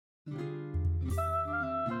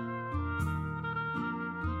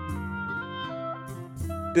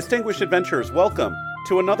Distinguished adventurers, welcome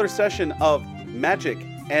to another session of Magic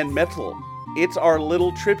and Metal. It's our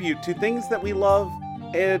little tribute to things that we love,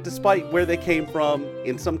 despite where they came from,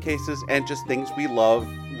 in some cases, and just things we love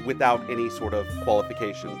without any sort of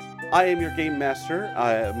qualifications. I am your game master.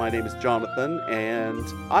 My name is Jonathan, and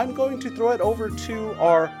I'm going to throw it over to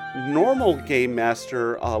our normal game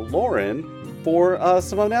master, Lauren, for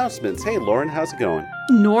some announcements. Hey, Lauren, how's it going?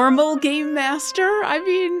 Normal game master? I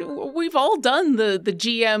mean, we've all done the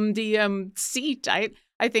GM, DM seat. I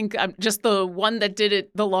think I'm just the one that did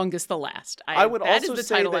it the longest, the last. That is the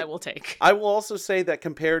title I will take. I will also say that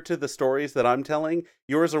compared to the stories that I'm telling,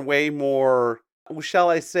 yours are way more, shall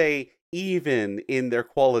I say, even in their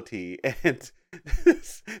quality. And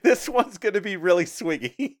this one's going to be really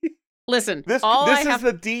swingy. Listen, this is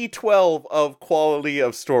the D12 of quality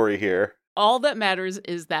of story here. All that matters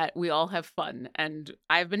is that we all have fun, and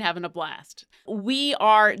I've been having a blast. We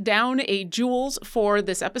are down a Jules for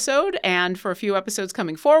this episode and for a few episodes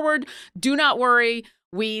coming forward. Do not worry.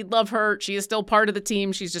 We love her. She is still part of the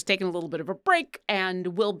team. She's just taking a little bit of a break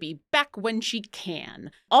and will be back when she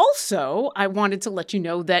can. Also, I wanted to let you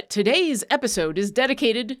know that today's episode is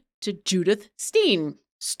dedicated to Judith Steen,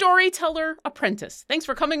 storyteller apprentice. Thanks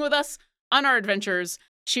for coming with us on our adventures.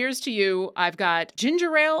 Cheers to you. I've got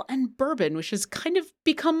ginger ale and bourbon, which has kind of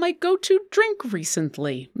become my go-to drink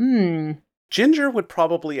recently. Ginger would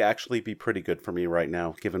probably actually be pretty good for me right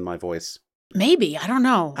now, given my voice. Maybe. I don't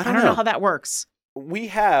know. I don't know how that works. We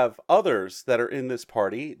have others that are in this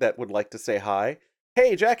party that would like to say hi.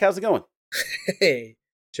 Hey, Jack, how's it going? Hey,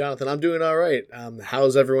 Jonathan, I'm doing all right.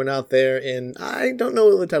 How's everyone out there in, I don't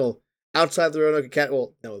know the title, outside the Roanoke Academy?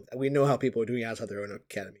 Well, no, we know how people are doing outside the Roanoke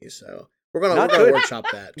Academy, so we're gonna workshop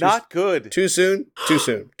that. Not good. Too soon? Too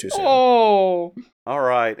soon. Oh. All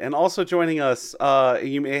right, and also joining us,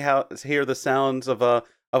 you may hear the sounds of a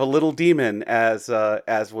little demon, as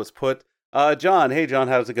was put. John, hey John,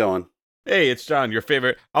 how's it going? Hey, it's John, your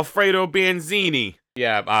favorite Alfredo Banzini.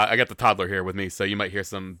 Yeah, I got the toddler here with me, so you might hear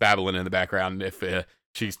some babbling in the background if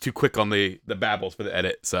she's too quick on the babbles for the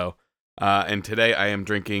edit. So, and today I am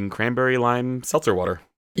drinking cranberry lime seltzer water.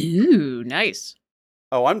 Ooh, nice.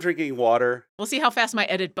 Oh, I'm drinking water. We'll see how fast my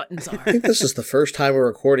edit buttons are. I think this is the first time we're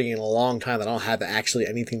recording in a long time that I don't have actually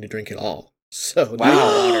anything to drink at all. So,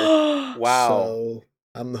 wow. Wow. So,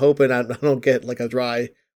 I'm hoping I don't get like a dry,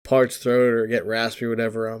 parched throat or get raspy or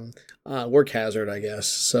whatever. Work hazard, I guess.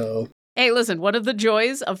 So. Hey, listen, one of the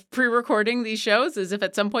joys of pre-recording these shows is if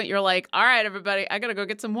at some point you're like, all right, everybody, I got to go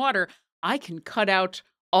get some water. I can cut out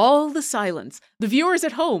all the silence. The viewers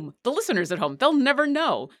at home, the listeners at home, they'll never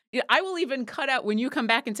know. I will even cut out when you come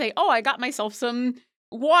back and say, oh, I got myself some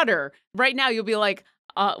water. Right now, you'll be like,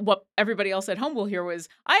 what everybody else at home will hear was,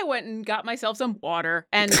 I went and got myself some water.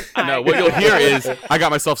 And no, what you'll hear is, I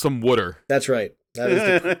got myself some water. That's right. That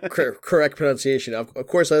is the correct pronunciation. Of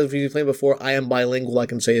course, as we've played before, I am bilingual. I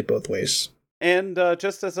can say it both ways. And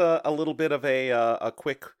just as a little bit of a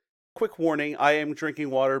quick warning, I am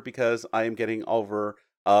drinking water because I am getting over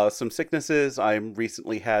some sicknesses. I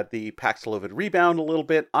recently had the Paxlovid rebound a little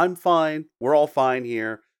bit. I'm fine. We're all fine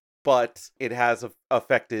here. But it has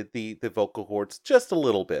affected the vocal cords just a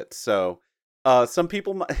little bit. So some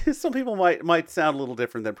people might sound a little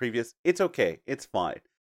different than previous. It's okay. It's fine.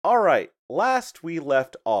 All right. Last we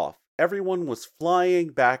left off, everyone was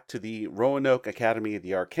flying back to the Roanoke Academy of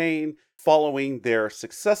the Arcane, following their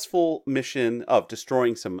successful mission of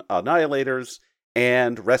destroying some annihilators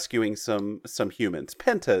and rescuing some humans,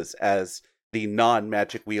 pentas, as the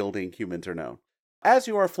non-magic wielding humans are known. As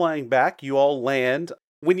you are flying back, you all land.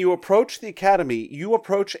 When you approach the academy, you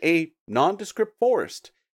approach a nondescript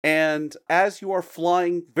forest. And as you are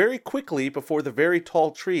flying very quickly before the very tall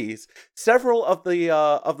trees, several of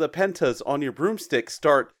the pentas on your broomstick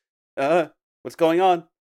start, what's going on?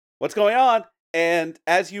 What's going on? And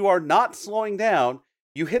as you are not slowing down,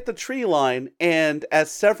 you hit the tree line, and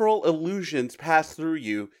as several illusions pass through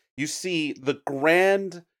you, you see the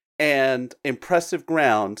grand and impressive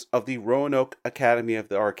grounds of the Roanoke Academy of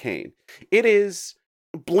the Arcane. It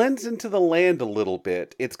blends into the land a little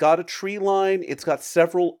bit. It's got a tree line. It's got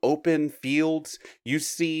several open fields. You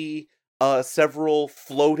see several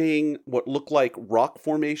floating, what look like rock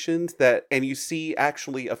formations and you see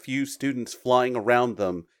actually a few students flying around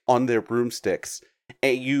them on their broomsticks.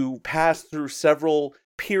 And you pass through several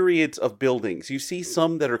periods of buildings. You see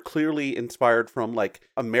some that are clearly inspired from like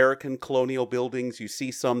American colonial buildings. You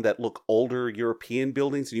see some that look older European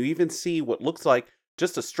buildings. And you even see what looks like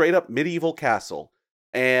just a straight up medieval castle.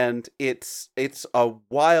 And it's a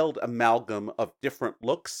wild amalgam of different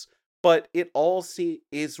looks, but it all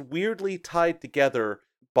is weirdly tied together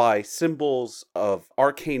by symbols of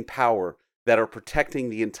arcane power that are protecting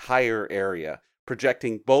the entire area,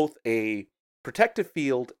 projecting both a protective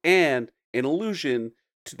field and an illusion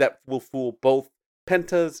that will fool both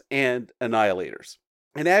pentas and annihilators.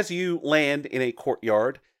 And as you land in a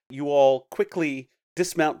courtyard, you all quickly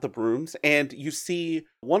dismount the brooms, and you see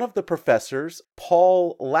one of the professors,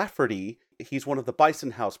 Paul Lafferty. He's one of the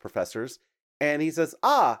Bison House professors, and he says,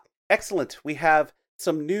 excellent. We have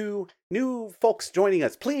some new folks joining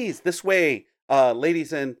us. Please, this way,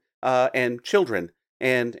 ladies and children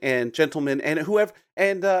and gentlemen and whoever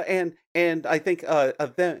and I think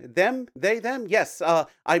them. Yes.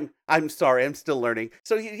 I'm sorry. I'm still learning.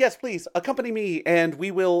 So yes, please accompany me, and we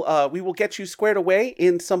will get you squared away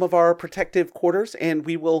in some of our protective quarters, and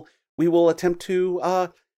we will attempt to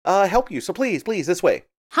help you. So please, this way.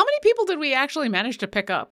 How many people did we actually manage to pick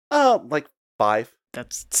up? Like 5.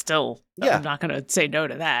 That's still, yeah. I'm not going to say no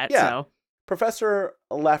to that. Yeah. So. Professor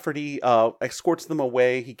Lafferty escorts them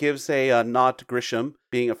away. He gives a nod to Grisham,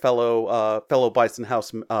 being a fellow Bison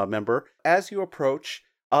House member. As you approach,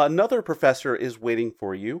 another professor is waiting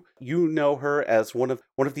for you. You know her as one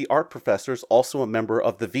of the art professors, also a member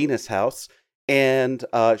of the Venus House, and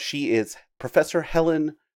she is Professor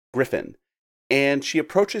Helen Griffin. And she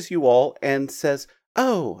approaches you all and says,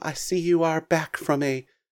 "Oh, I see you are back from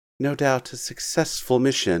no doubt a successful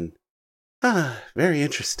mission. Very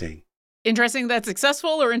interesting." Interesting that's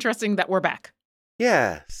successful, or interesting that we're back?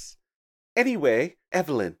 Yes. Anyway,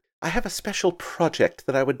 Evelyn, I have a special project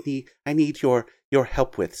that I need your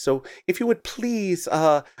help with. So if you would please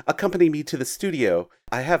accompany me to the studio,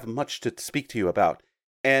 I have much to speak to you about.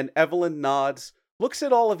 And Evelyn nods, looks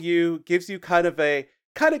at all of you, gives you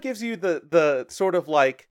gives you the sort of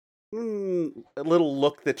like a little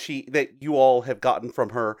look that you all have gotten from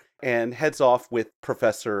her, and heads off with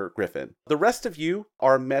Professor Griffin. The rest of you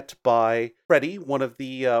are met by Freddie, one of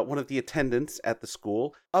the attendants at the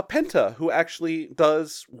school, a Penta who actually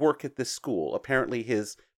does work at this school. Apparently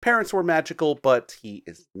his parents were magical, but he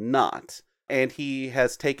is not, and he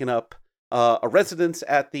has taken up a residence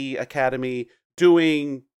at the academy,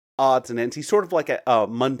 doing odds and ends. He's sort of like a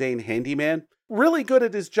mundane handyman, really good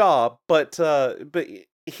at his job, but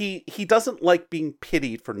he doesn't like being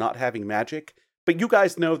pitied for not having magic. But you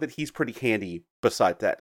guys know that he's pretty handy beside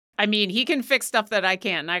that. I mean, he can fix stuff that I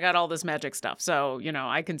can't, and I got all this magic stuff. So,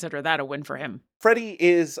 I consider that a win for him. Freddie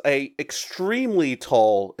is a extremely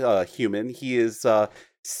tall human. He is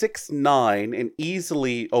 6'9" and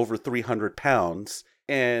easily over 300 pounds.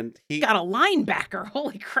 And he got a linebacker.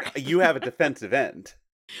 Holy crap. You have a defensive end.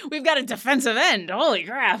 We've got a defensive end. Holy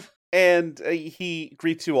crap. And he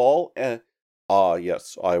greets you all.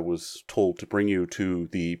 Yes, I was told to bring you to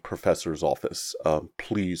the professor's office.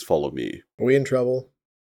 Please follow me. Are we in trouble?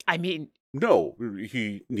 I mean... No,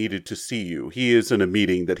 he needed to see you. He is in a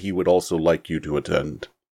meeting that he would also like you to attend.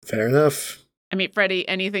 Fair enough. I mean, Freddie,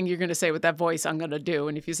 anything you're going to say with that voice, I'm going to do.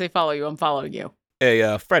 And if you say follow you, I'm following you.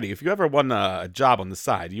 Hey, Freddie, if you ever want a job on the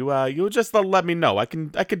side, you just let me know. I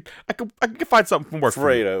can find something from work.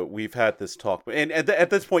 Fredo, we've had this talk, and at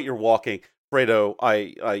this point you're walking. Fredo,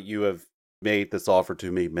 you have made this offer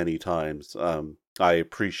to me many times. I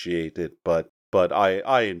appreciate it, but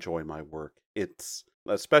I enjoy my work. It's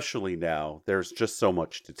especially now. There's just so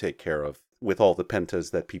much to take care of with all the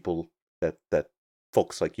pentas that people that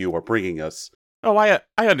folks like you are bringing us. Oh, I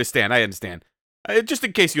understand. Just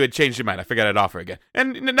in case you had changed your mind, I figured I'd offer again.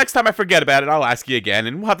 And the next time I forget about it, I'll ask you again,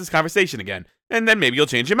 and we'll have this conversation again. And then maybe you'll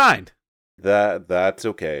change your mind. That's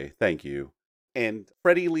okay. Thank you. And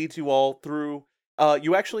Freddie leads you all through.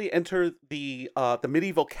 You actually enter the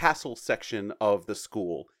medieval castle section of the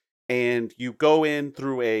school, and you go in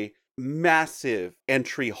through a massive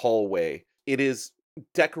entry hallway. It is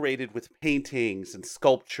decorated with paintings and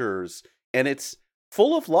sculptures, and it's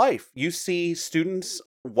full of life. You see students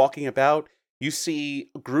walking about. You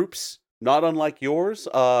see groups not unlike yours,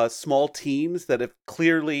 small teams that have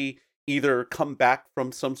clearly either come back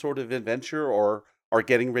from some sort of adventure or are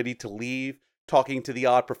getting ready to leave, talking to the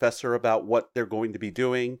odd professor about what they're going to be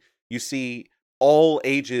doing. You see all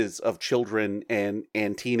ages of children and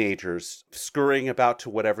teenagers scurrying about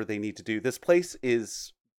to whatever they need to do. This place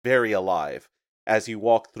is very alive. As you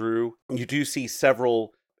walk through, you do see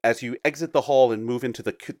several. As you exit the hall and move into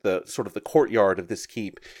the sort of the courtyard of this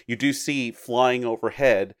keep, you do see flying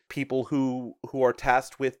overhead people who are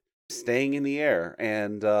tasked with staying in the air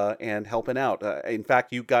and helping out. In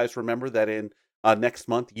fact, you guys remember that in next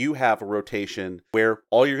month you have a rotation where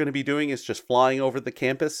all you're going to be doing is just flying over the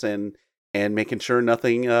campus and making sure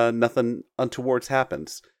nothing untowards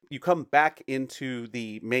happens. You come back into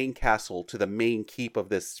the main castle, to the main keep of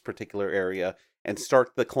this particular area, and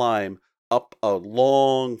start the climb up a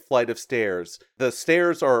long flight of stairs. The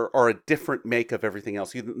stairs are a different make of everything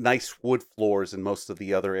else. You nice wood floors in most of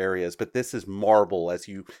the other areas, but this is marble as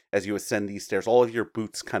you ascend these stairs. All of your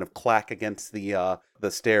boots kind of clack against the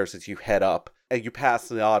stairs as you head up. And you pass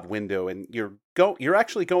the odd window, and you're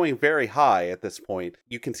actually going very high at this point.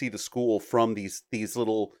 You can see the school from these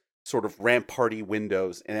little sort of ramparty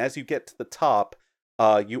windows, and as you get to the top,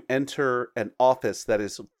 you enter an office that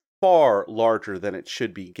is far larger than it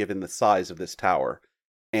should be given the size of this tower.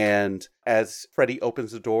 And as Freddy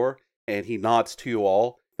opens the door and he nods to you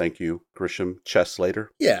all, thank you, Grisham Chesslater.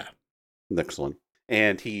 Yeah. Excellent.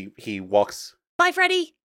 And he walks. Bye,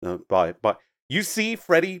 Freddy. Bye. You see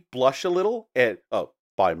Freddy blush a little and,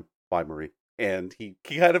 bye, Marie. And he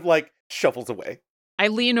kind of like shuffles away. I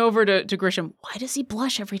lean over to Grisham. Why does he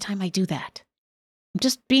blush every time I do that? I'm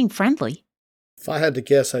just being friendly. If I had to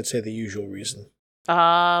guess, I'd say the usual reason.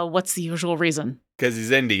 What's the usual reason? Because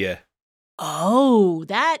he's into you. Oh,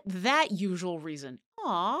 that usual reason.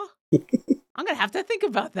 Aw. I'm gonna have to think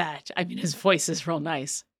about that. I mean, his voice is real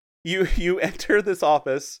nice. You enter this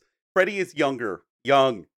office. Freddy is younger.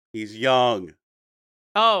 Young. He's young.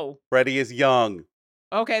 Oh. Freddy is young.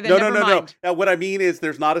 Okay, then never mind. No. Now, what I mean is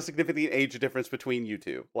there's not a significant age difference between you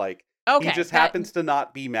two. Like, okay, he just happens to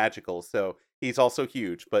not be magical, so he's also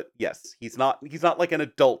huge. But yes, he's not like an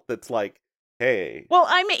adult that's like, hey. Well,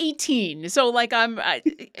 I'm 18, so like I'm,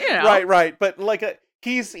 Right. But like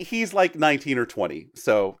he's like 19 or 20.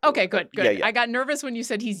 So okay, good. Yeah. I got nervous when you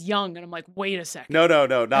said he's young, and I'm like, wait a second. No, not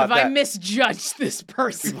Have that. I misjudged this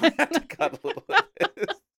person? We might have to cut a little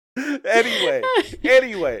bit.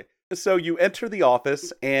 Anyway. So you enter the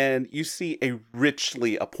office and you see a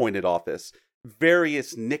richly appointed office.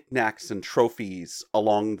 Various knickknacks and trophies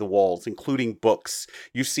along the walls, including books.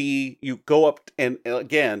 You go up and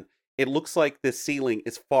again, it looks like this ceiling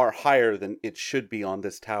is far higher than it should be on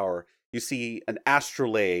this tower. You see an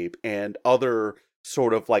astrolabe and other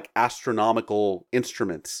sort of like astronomical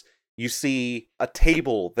instruments. You see a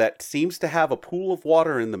table that seems to have a pool of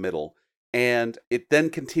water in the middle. And it then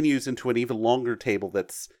continues into an even longer table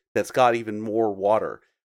that's got even more water.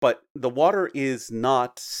 But the water is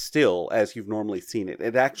not still as you've normally seen it.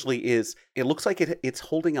 It actually is, it looks like it's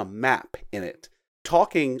holding a map in it.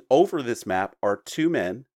 Talking over this map are two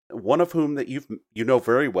men, one of whom that you know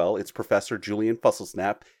very well. It's Professor Julian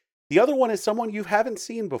Fusselsnap. The other one is someone you haven't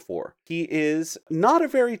seen before. He is not a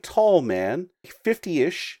very tall man,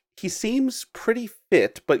 50-ish. He seems pretty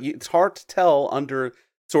fit, but it's hard to tell under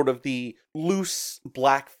sort of the loose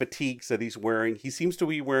black fatigues that he's wearing. He seems to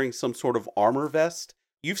be wearing some sort of armor vest.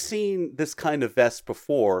 You've seen this kind of vest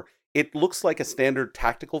before. It looks like a standard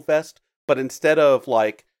tactical vest, but instead of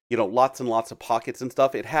like, lots and lots of pockets and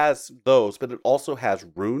stuff, it has those, but it also has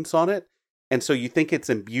runes on it. And so you think it's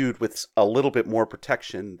imbued with a little bit more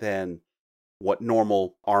protection than what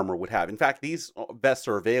normal armor would have. In fact, these vests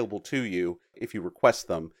are available to you if you request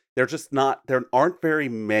them. There aren't very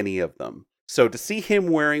many of them. So to see him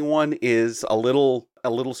wearing one is a little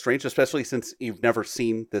strange, especially since you've never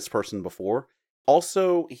seen this person before.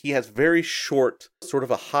 Also, he has very short, sort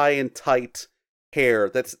of a high and tight hair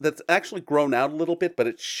that's actually grown out a little bit, but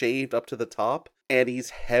it's shaved up to the top, and he's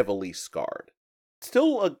heavily scarred.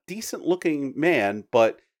 Still a decent looking man,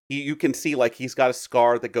 but you can see like he's got a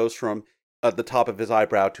scar that goes from the top of his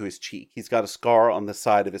eyebrow to his cheek. He's got a scar on the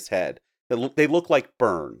side of his head. They look like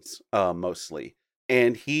burns, mostly.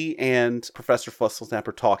 And he and Professor Fusselsnap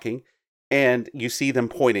are talking, and you see them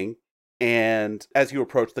pointing. And as you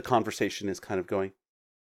approach, the conversation is kind of going,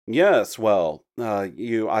 yes, well,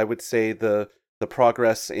 I would say the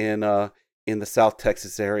progress in the South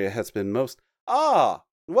Texas area has been most...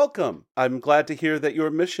 welcome. I'm glad to hear that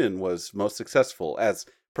your mission was most successful, as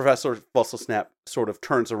Professor Fusselsnap sort of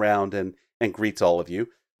turns around and greets all of you.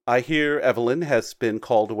 I hear Evelyn has been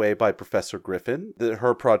called away by Professor Griffin.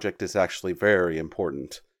 Her project is actually very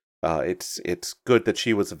important. It's good that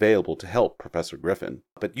she was available to help Professor Griffin.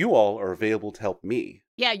 But you all are available to help me.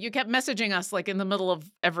 Yeah, you kept messaging us like in the middle of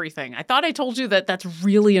everything. I thought I told you that's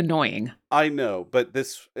really annoying. I know, but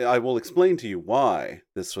I will explain to you why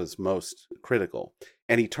this was most critical.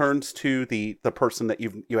 And he turns to the person that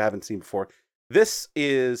you haven't seen before. This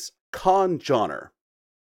is Khan Johnner.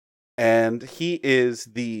 And he is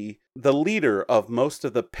the leader of most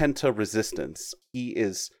of the Penta resistance. He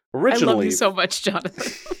is originally... I love you so much,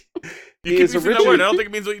 Jonathan. You keep using that word. I don't think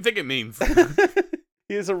it means what you think it means.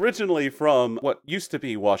 He is originally from what used to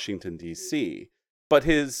be Washington, D.C., but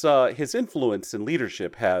his influence and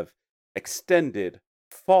leadership have extended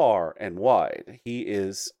far and wide. He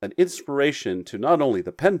is an inspiration to not only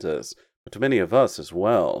the Pentas, but to many of us as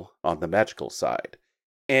well on the magical side.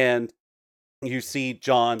 And You see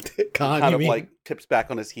John Khan, kind you of mean? like tips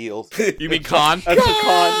back on his heels. You mean Khan? That's the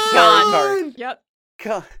Khan. Sorry. Yep.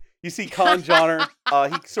 Khan. You see Khan Johnner.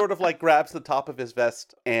 He sort of like grabs the top of his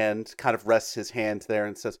vest and kind of rests his hand there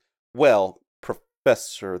and says, "Well,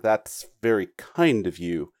 Professor, that's very kind of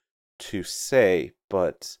you to say,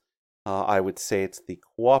 but I would say it's the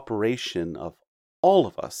cooperation of all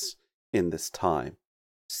of us in this time.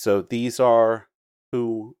 So these are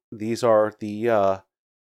the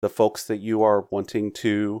folks that you are wanting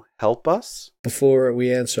to help us?" Before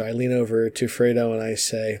we answer, I lean over to Fredo and I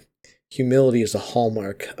say, humility is a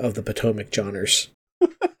hallmark of the Potomac Johners.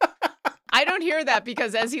 I don't hear that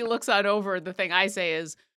because as he looks out over, the thing I say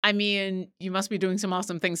is, I mean, you must be doing some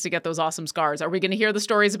awesome things to get those awesome scars. Are we going to hear the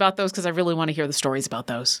stories about those? Because I really want to hear the stories about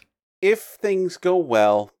those. If things go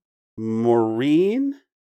well, Maureen?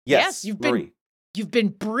 Yes, Maureen. You've been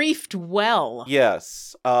briefed well.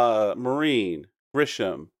 Yes, Maureen,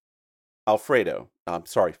 Grisham, Alfredo. I'm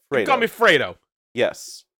sorry, Fredo. You call me Fredo.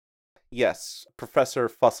 Yes. Professor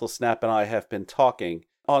Fussel Snap and I have been talking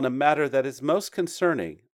on a matter that is most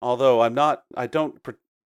concerning. Although I don't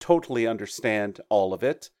totally understand all of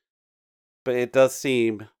it, but it does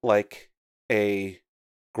seem like a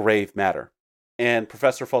grave matter. And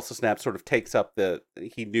Professor Fussel Snap sort of takes up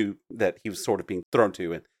he knew that he was sort of being thrown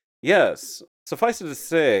to. And yes, suffice it to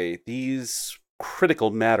say, these critical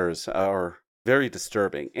matters are very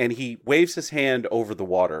disturbing. And he waves his hand over the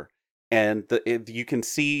water, and you can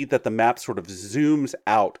see that the map sort of zooms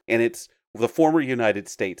out, and it's the former United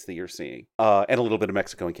States that you're seeing, and a little bit of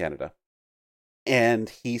Mexico and Canada. And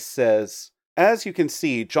he says, as you can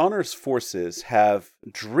see, Johnner's forces have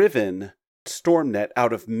driven StormNet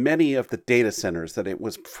out of many of the data centers that it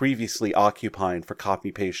was previously occupying for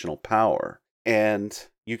computational power. And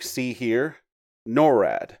you see here,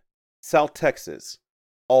 NORAD, South Texas,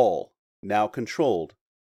 all now controlled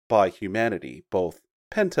by humanity, both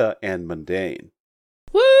Penta and Mundane.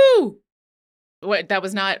 Woo! Wait,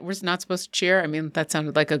 we're not supposed to cheer? I mean, that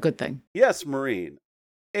sounded like a good thing. Yes, Marine.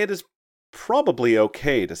 It is probably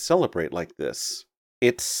okay to celebrate like this.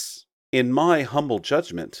 It's, in my humble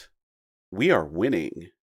judgment, we are winning.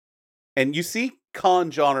 And you see Khan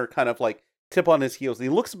Johnner kind of like tip on his heels. And he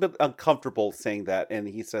looks a bit uncomfortable saying that. And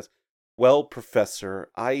he says, well, Professor,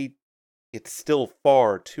 it's still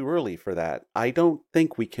far too early for that. I don't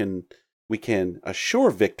think we can assure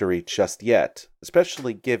victory just yet,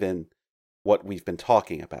 especially given what we've been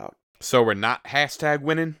talking about. So we're not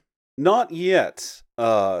 #winning? Not yet,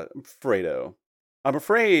 Fredo. I'm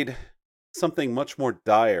afraid something much more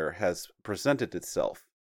dire has presented itself.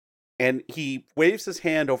 And he waves his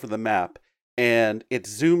hand over the map, and it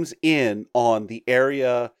zooms in on the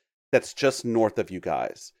area that's just north of you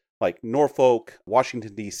guys. Like Norfolk,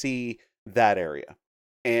 Washington, D.C., that area.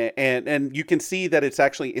 And you can see that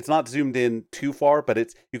it's not zoomed in too far,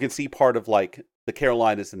 but you can see part of like the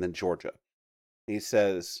Carolinas and then Georgia. He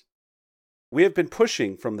says, we have been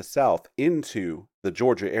pushing from the south into the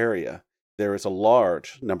Georgia area. There is a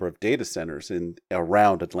large number of data centers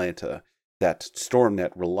around Atlanta that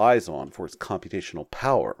StormNet relies on for its computational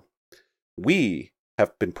power. We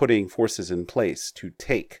have been putting forces in place to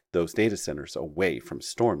take those data centers away from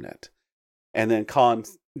StormNet. And then Khan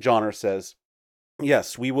Johnner says,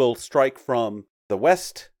 yes, we will strike from the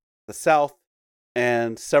west, the south,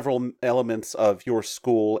 and several elements of your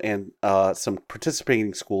school and some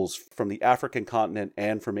participating schools from the African continent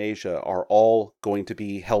and from Asia are all going to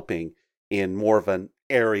be helping in more of an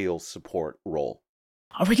aerial support role.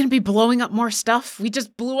 Are we going to be blowing up more stuff? We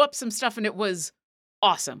just blew up some stuff and it was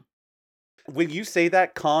awesome. When you say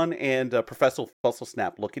that, Khan and Professor Fussel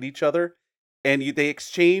Snap look at each other, and they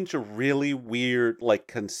exchange a really weird, like,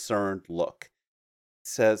 concerned look. It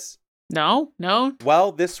says, No.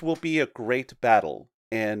 while this will be a great battle,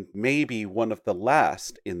 and maybe one of the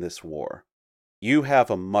last in this war, you have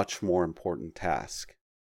a much more important task.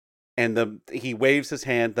 And he waves his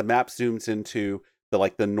hand, the map zooms into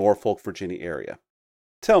the Norfolk, Virginia area.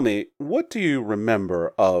 Tell me, what do you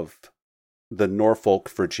remember of the Norfolk,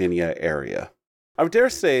 Virginia area? I would dare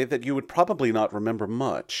say that you would probably not remember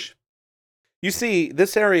much. You see,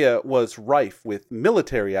 this area was rife with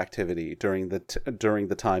military activity during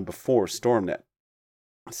the time before StormNet.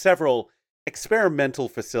 Several experimental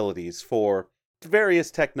facilities for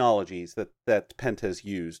various technologies that Penta's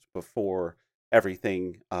used before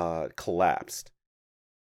everything collapsed.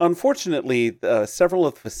 Unfortunately, several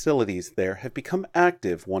of the facilities there have become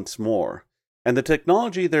active once more, and the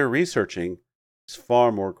technology they're researching is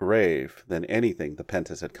far more grave than anything the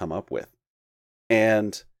Pentas had come up with.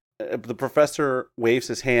 And the professor waves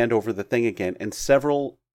his hand over the thing again, and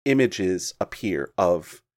several images appear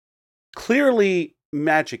of clearly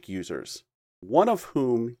magic users one of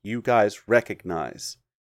whom you guys recognize.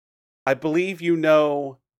 I believe you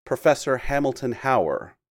know Professor Hamilton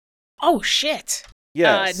Hauer. Oh, shit.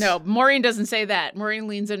 Yes. No, Maureen doesn't say that. Maureen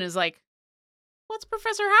leans in and is like, what's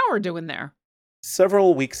Professor Hauer doing there?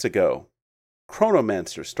 Several weeks ago,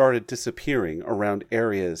 chronomancers started disappearing around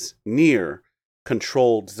areas near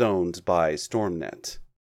controlled zones by StormNet.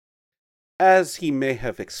 As he may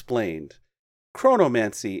have explained,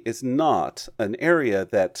 chronomancy is not an area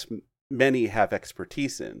that many have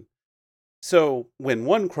expertise in. So when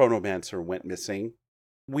one chronomancer went missing,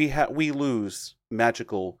 we lose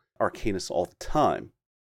magical arcanists all the time.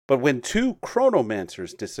 But when 2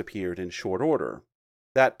 chronomancers disappeared in short order,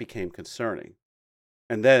 that became concerning.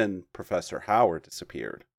 And then Professor Hauer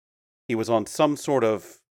disappeared. He was on some sort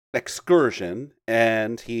of excursion,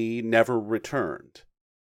 and he never returned.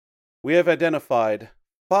 We have identified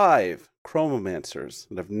 5 chronomancers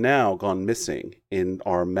that have now gone missing in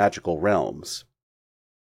our magical realms.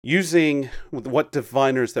 Using what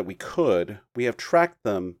diviners that we could, we have tracked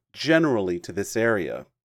them generally to this area.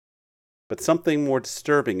 But something more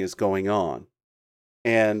disturbing is going on.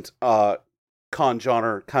 And Con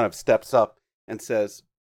Johnner kind of steps up and says,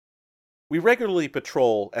 we regularly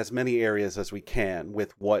patrol as many areas as we can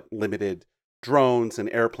with what limited drones and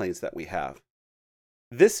airplanes that we have.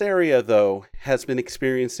 This area, though, has been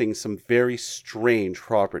experiencing some very strange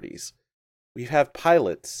properties. We've had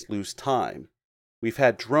pilots lose time. We've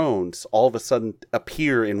had drones all of a sudden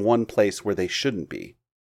appear in one place where they shouldn't be.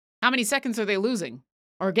 How many seconds are they losing?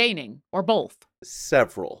 Or gaining? Or both?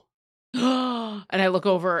 Several. And I look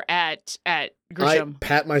over at Grisham. I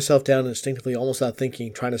pat myself down instinctively, almost without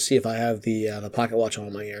thinking, trying to see if I have the pocket watch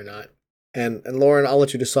on my ear or not. And Lauren, I'll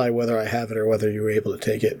let you decide whether I have it or whether you were able to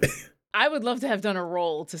take it. I would love to have done a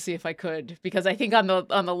roll to see if I could, because I think on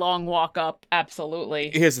the long walk up,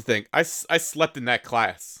 absolutely. Here's the thing. I slept in that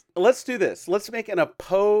class. Let's do this. Let's make an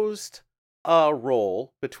opposed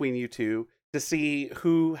roll between you two to see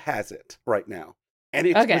who has it right now. And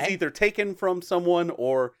it was either taken from someone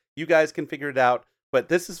or you guys can figure it out. But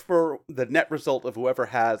this is for the net result of whoever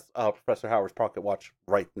has Professor Hauer's pocket watch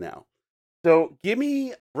right now. So give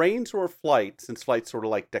me brains or flight, since flight's sort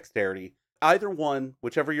of like dexterity. Either one,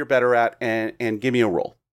 whichever you're better at, and give me a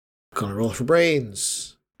roll. Gonna roll for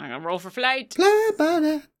brains. I'm gonna roll for flight. Fly by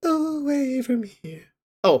night away from here.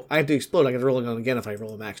 Oh, I have to explode. I can roll it again if I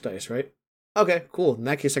roll a max dice, right? Okay, cool. In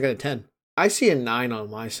that case, I got a 10. I see a 9 on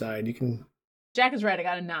my side. You can... Jack is right. I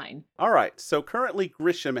got a 9. All right. So currently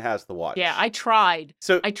Grisham has the watch. Yeah, I tried.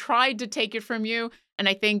 So I tried to take it from you, and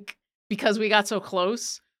I think because we got so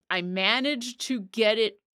close, I managed to get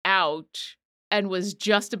it out and was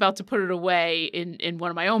just about to put it away in one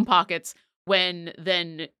of my own pockets when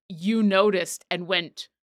then you noticed and went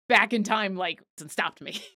back in time, like, and stopped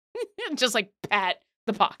me. Just like pat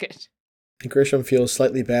the pocket. And Grisham feels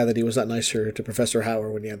slightly bad that he was not nicer to Professor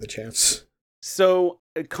Hauer when he had the chance. So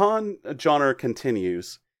Con Johnner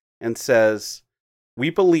continues and says, we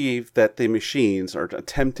believe that the machines are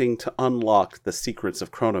attempting to unlock the secrets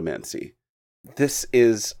of chronomancy. This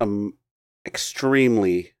is an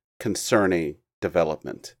extremely concerning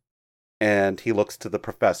development. And he looks to the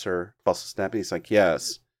professor, Fossil Snap, and he's like,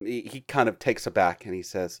 yes. He kind of takes aback and he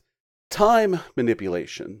says, time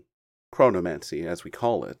manipulation, chronomancy as we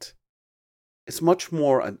call it, is much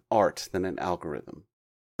more an art than an algorithm.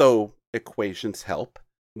 Though equations help,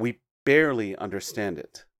 we barely understand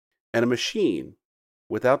it. And a machine,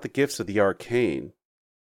 without the gifts of the arcane,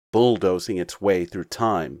 bulldozing its way through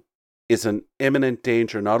time, is an imminent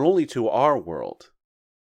danger not only to our world,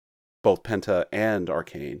 both Penta and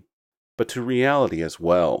Arcane, but to reality as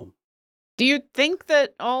well. Do you think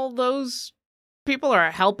that all those people are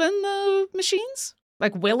helping the machines?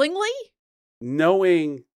 Like, willingly?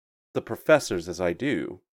 Knowing the professors as I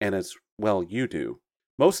do, and as well you do,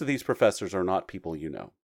 most of these professors are not people you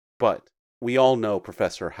know. But we all know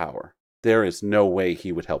Professor Hauer. There is no way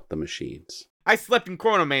he would help the machines. I slept in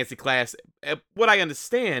chronomancy class. What I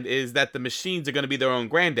understand is that the machines are going to be their own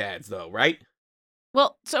granddads, though, right?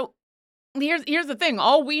 Well, so here's the thing.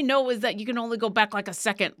 All we know is that you can only go back like a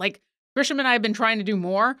second. Like, Grisham and I have been trying to do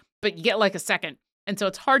more, but you get like a second. And so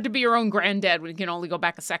it's hard to be your own granddad when you can only go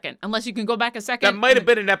back a second. Unless you can go back a second. That might have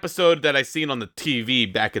been an episode that I seen on the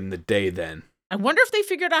TV back in the day then. I wonder if they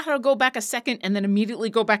figured out how to go back a second and then immediately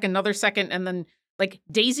go back another second and then, like,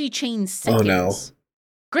 daisy chain seconds. Oh, no.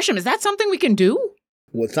 Grisham, is that something we can do?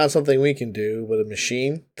 Well, it's not something we can do, but a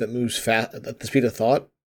machine that moves fast at the speed of thought,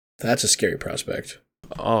 that's a scary prospect.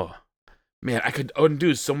 Oh, man, I could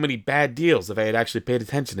undo so many bad deals if I had actually paid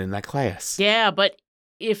attention in that class. Yeah, but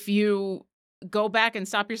if you go back and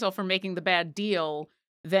stop yourself from making the bad deal,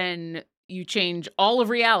 then you change all of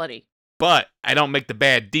reality. but I don't make the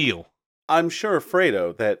bad deal. I'm sure,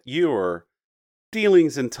 Fredo, that your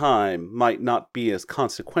dealings in time might not be as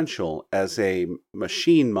consequential as a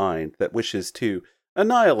machine mind that wishes to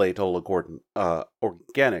annihilate all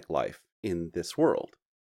organic life in this world.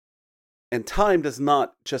 And time does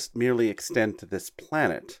not just merely extend to this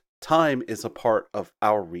planet. Time is a part of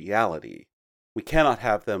our reality. We cannot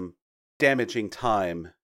have them damaging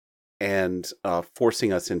time and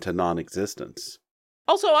forcing us into non-existence.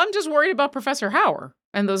 Also, I'm just worried about Professor Hauer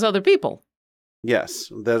and those other people.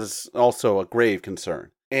 Yes, that is also a grave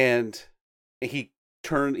concern. And he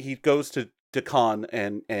goes to Khan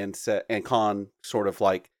and Khan sort of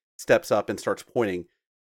like steps up and starts pointing.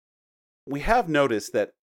 We have noticed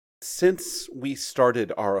that since we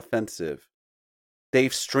started our offensive,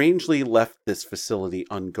 they've strangely left this facility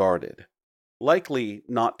unguarded, likely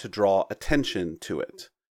not to draw attention to it.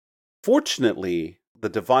 Fortunately, the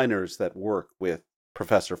diviners that work with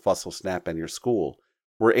Professor Fusselsnap and your school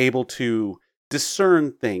were able to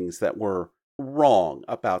discern things that were wrong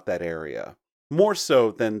about that area, more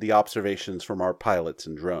so than the observations from our pilots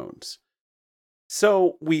and drones.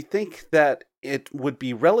 So we think that it would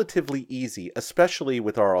be relatively easy, especially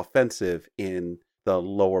with our offensive in the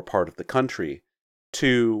lower part of the country,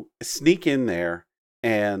 to sneak in there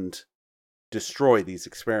and destroy these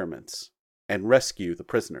experiments and rescue the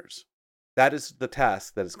prisoners. That is the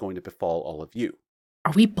task that is going to befall all of you.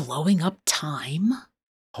 Are we blowing up time?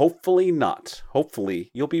 Hopefully not. Hopefully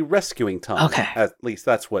you'll be rescuing time. Okay. At least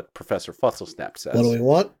that's what Professor Fusselsnap says. What do we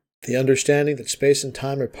want? The understanding that space and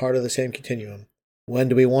time are part of the same continuum. When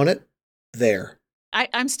do we want it? There.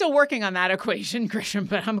 I'm still working on that equation, Grisham,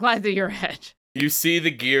 but I'm glad that you're ahead. You see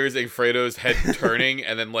the gears in Fredo's head turning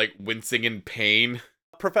and then like wincing in pain.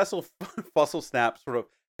 Professor Fusselsnap sort of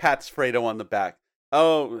pats Fredo on the back.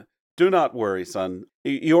 Oh, do not worry, son.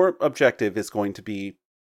 Your objective is going to be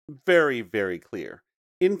very, very clear.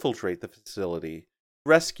 Infiltrate the facility,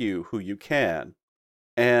 rescue who you can,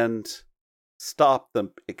 and stop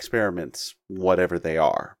the experiments, whatever they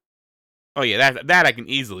are. Oh yeah, that I can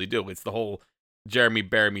easily do. It's the whole Jeremy,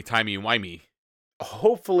 Bearimy, timey-wimey.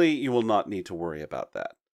 Hopefully you will not need to worry about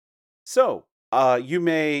that. So, you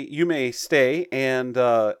may stay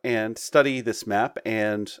and study this map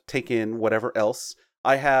and take in whatever else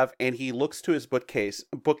I have. And he looks to his bookcase,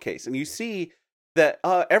 and you see that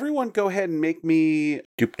everyone go ahead and make me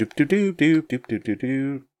doop doop doop doop doop doop doop doop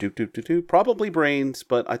doop doop doop doop doop. Probably brains,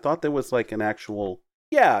 but I thought there was like an actual.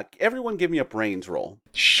 Yeah, everyone give me a brains roll.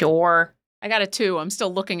 Sure. I got a 2. I'm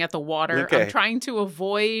still looking at the water. Okay. I'm trying to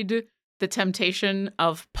avoid the temptation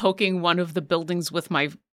of poking one of the buildings with my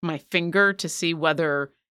finger to see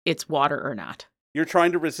whether it's water or not. You're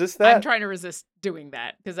trying to resist that? I'm trying to resist doing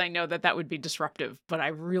that because I know that would be disruptive, but I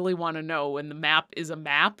really want to know when the map is a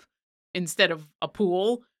map instead of a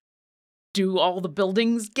pool. Do all the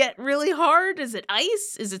buildings get really hard? Is it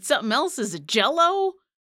ice? Is it something else? Is it Jell-O?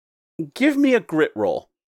 Give me a grit roll.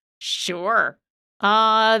 Sure.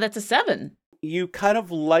 That's a 7. You kind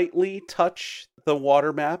of lightly touch the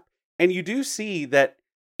water map, and you do see that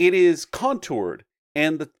it is contoured,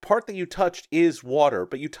 and the part that you touched is water,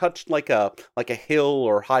 but you touched like a hill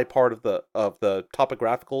or high part of the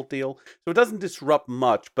topographical deal, so it doesn't disrupt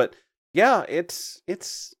much. But yeah, it's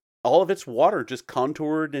all of it's water, just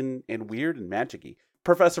contoured and weird and magic-y.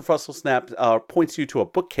 Professor Fusselsnap points you to a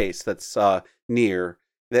bookcase that's near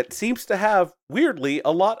that seems to have, weirdly,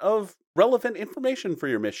 a lot of relevant information for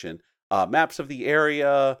your mission. Maps of the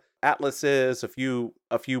area, atlases, a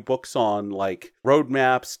few books on like road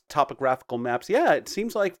maps, topographical maps. Yeah, it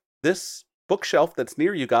seems like this bookshelf that's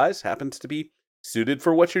near you guys happens to be suited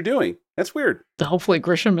for what you're doing. That's weird. Hopefully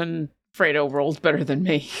Grisham and Fredo rolled better than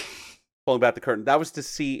me. Pulling back the curtain. That was to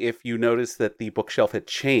see if you noticed that the bookshelf had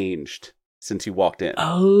changed since you walked in.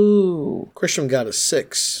 Oh. Grisham got a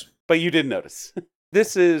 6. But you did notice.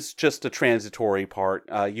 This is just a transitory part.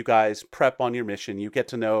 You guys prep on your mission. You get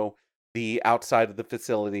to know the outside of the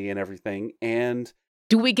facility and everything. And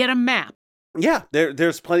do we get a map? Yeah,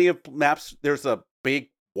 there's plenty of maps. There's a big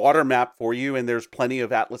water map for you, and there's plenty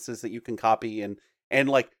of atlases that you can copy and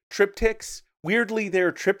like triptychs. Weirdly, there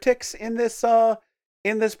are triptychs in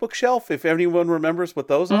this bookshelf. If anyone remembers what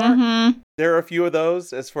those are, there are a few of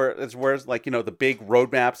those. As far as like the big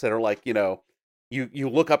road maps that are like You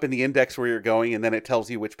look up in the index where you're going, and then it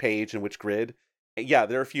tells you which page and which grid. Yeah,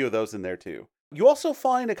 there are a few of those in there, too. You also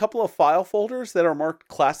find a couple of file folders that are marked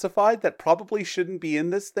classified that probably shouldn't be in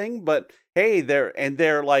this thing, but hey,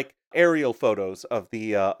 they're like aerial photos of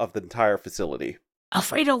the entire facility.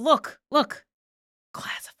 Alfredo, look.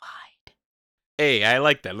 Classified. Hey, I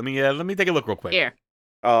like that. Let me take a look real quick. Here.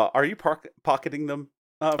 Are you pocketing them,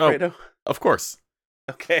 Fredo? Of course.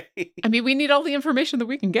 Okay. I mean, we need all the information that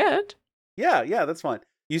we can get. Yeah, that's fine.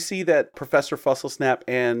 You see that Professor Fusselsnap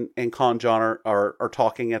and Con John are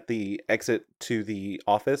talking at the exit to the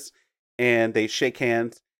office, and they shake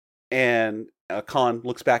hands, and Con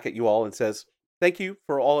looks back at you all and says, "Thank you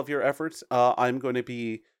for all of your efforts. I'm going to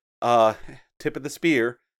be tip of the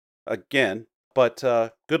spear again, but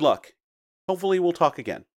good luck. Hopefully we'll talk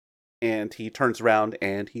again." And he turns around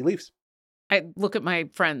and he leaves. I look at my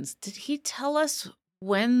friends. Did he tell us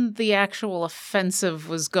when the actual offensive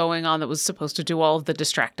was going on that was supposed to do all of the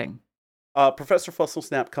distracting? Professor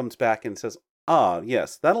Fusselsnap comes back and says,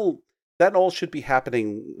 yes, that all should be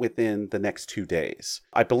happening within the next 2 days.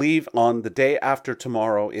 I believe on the day after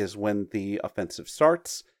tomorrow is when the offensive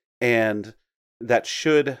starts, and that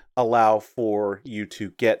should allow for you to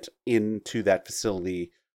get into that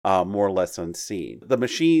facility more or less unseen. The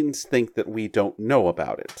machines think that we don't know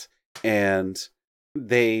about it, and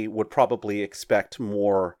they would probably expect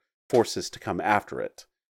more forces to come after it.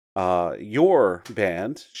 Your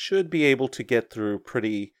band should be able to get through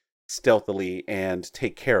pretty stealthily and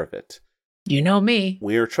take care of it. You know me.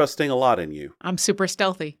 We are trusting a lot in you. I'm super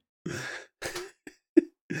stealthy.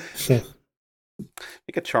 Make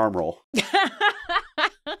a charm roll.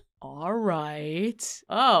 All right.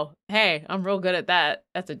 Oh, hey, I'm real good at that.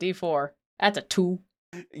 That's a D4. That's a 2.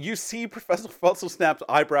 You see Professor Fusselsnap's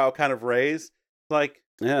eyebrow kind of raise. Like,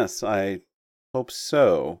 yes, I hope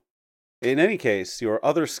so. In any case, your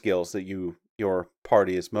other skills that your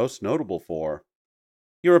party is most notable for,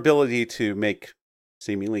 your ability to make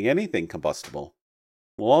seemingly anything combustible,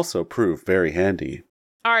 will also prove very handy.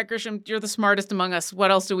 All right, Grisham, you're the smartest among us.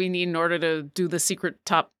 What else do we need in order to do the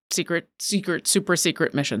top secret, super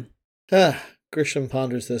secret mission? Grisham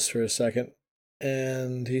ponders this for a second,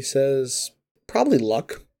 and he says, probably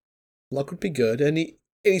luck. Luck would be good. And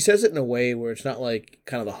he says it in a way where it's not like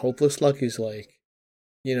kind of the hopeless luck. He's like,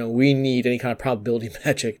 we need any kind of probability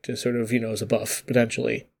magic to sort of, as a buff,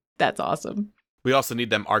 potentially. That's awesome. We also need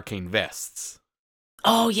them arcane vests.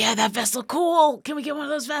 Oh, yeah, that vest look cool. Can we get one of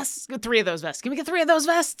those vests? Get 3 of those vests. Can we get 3 of those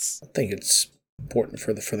vests? I think it's important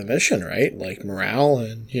for the mission, right? Like morale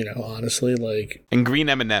and, honestly, like... And green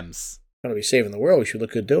M&Ms. Gotta be saving the world. We should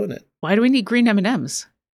look good doing it. Why do we need green M&Ms?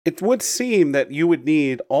 It would seem that you would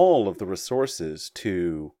need all of the resources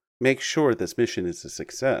to make sure this mission is a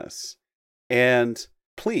success. And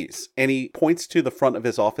please, and he points to the front of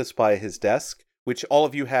his office by his desk, which all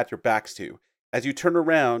of you had your backs to. As you turn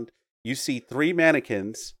around, you see 3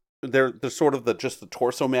 mannequins. They're sort of just the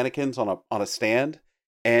torso mannequins on a stand,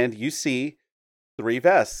 and you see 3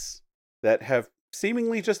 vests that have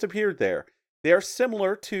seemingly just appeared there. They are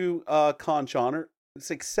similar to Con John,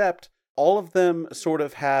 except all of them sort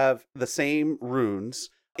of have the same runes.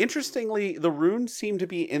 Interestingly, the runes seem to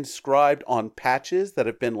be inscribed on patches that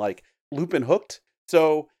have been like loop and hooked.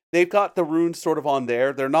 So they've got the runes sort of on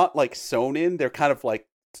there. They're not like sewn in. They're kind of like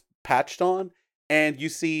patched on. And you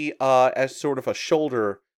see as sort of a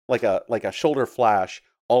shoulder, like a shoulder flash,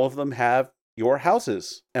 all of them have your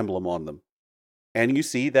house's emblem on them. And you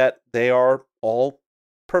see that they are all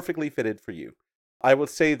perfectly fitted for you. I would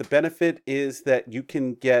say the benefit is that you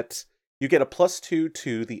get a +2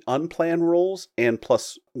 to the unplanned rolls and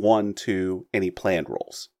 +1 to any planned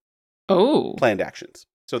rolls. Oh. Planned actions.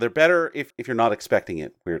 So they're better if you're not expecting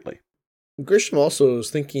it, weirdly. Grisham also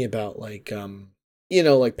was thinking about like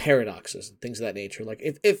paradoxes and things of that nature. Like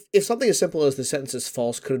if something as simple as the sentence is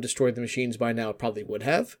false could have destroyed the machines by now, it probably would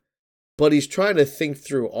have. But he's trying to think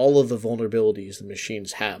through all of the vulnerabilities the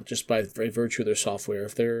machines have just by virtue of their software.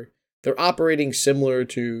 If they're operating similar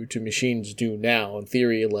to machines do now, in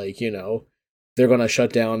theory, like, they're going to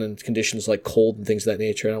shut down in conditions like cold and things of that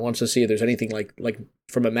nature. And I want to see if there's anything like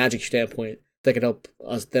from a magic standpoint that could help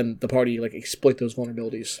us, then the party, like, exploit those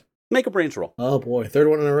vulnerabilities. Make a brains roll. Oh boy,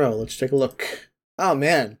 3rd one in a row. Let's take a look. Oh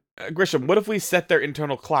man. Grisham, what if we set their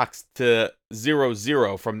internal clocks to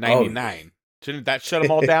 00 from 99? Shouldn't that shut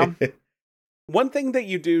them all down? One thing that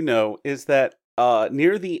you do know is that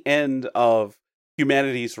near the end of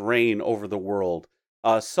humanity's reign over the world,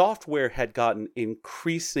 software had gotten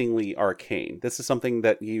increasingly arcane. This is something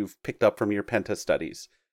that you've picked up from your Penta studies.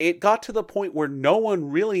 It got to the point where no one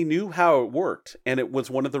really knew how it worked, and it was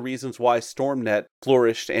one of the reasons why StormNet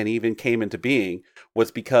flourished and even came into being,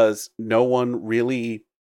 was because no one really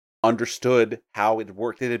understood how it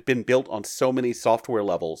worked. It had been built on so many software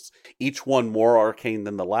levels, each one more arcane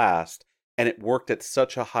than the last, and it worked at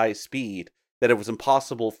such a high speed that it was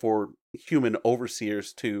impossible for human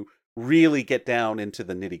overseers to really get down into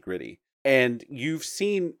the nitty-gritty. And you've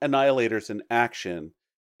seen Annihilators in action,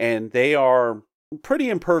 and they are pretty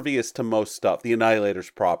impervious to most stuff, the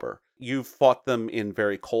Annihilators proper. you've fought them in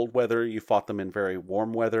very cold weather. You fought them in very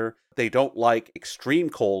warm weather. They don't like extreme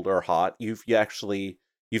cold or hot. You've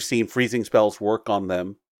seen freezing spells work on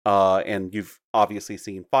them, and you've obviously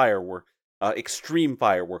seen fire work, extreme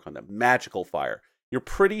fire work on them, magical fire. You're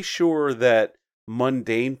pretty sure that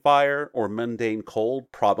mundane fire or mundane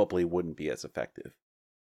cold probably wouldn't be as effective.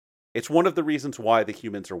 It's one of the reasons why the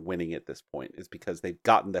humans are winning at this point, is because they've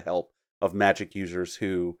gotten the help of magic users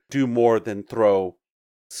who do more than throw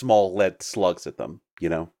small lead slugs at them, you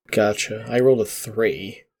know? Gotcha. I rolled a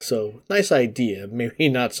 3, so nice idea. Maybe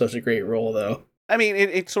not such a great roll, though. I mean,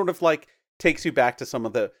 it sort of like takes you back to some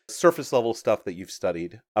of the surface level stuff that you've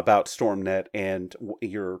studied about Stormnet and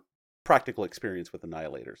your practical experience with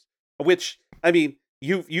Annihilators. Which, I mean,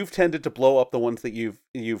 you've tended to blow up the ones that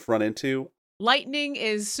you've run into. Lightning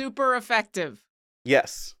is super effective.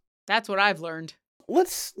 Yes. That's what I've learned.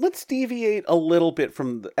 Let's deviate a little bit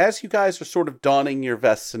from as you guys are sort of donning your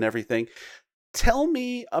vests and everything. Tell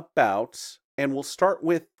me about, and we'll start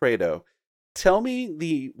with Fredo. Tell me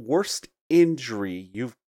the worst injury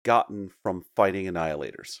you've gotten from fighting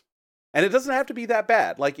Annihilators. And it doesn't have to be that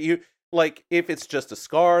bad. Like if it's just a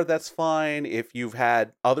scar, that's fine. If you've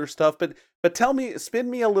had other stuff, but tell me, spin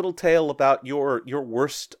me a little tale about your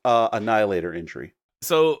worst Annihilator injury.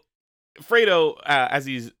 So, Fredo,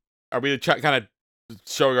 are we kind of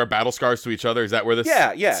showing our battle scars to each other? Is that where this?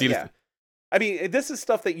 Yeah. I mean, this is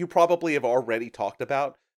stuff that you probably have already talked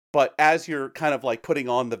about, but as you're kind of like putting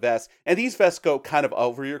on the vest, and these vests go kind of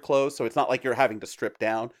over your clothes, so it's not like you're having to strip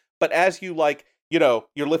down, but as you like, you know,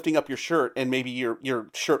 you're lifting up your shirt and maybe your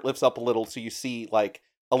shirt lifts up a little so you see like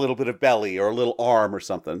a little bit of belly or a little arm or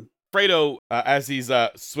something. Fredo, as he's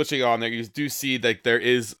switching on there, you do see that there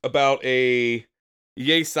is about a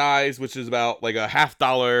yay size, which is about like a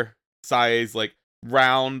 $50 size, like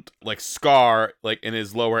round, like scar, like in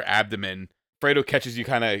his lower abdomen. Fredo catches you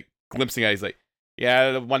kind of glimpsing at it. He's like,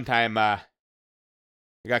 yeah, one time I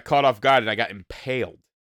got caught off guard and I got impaled.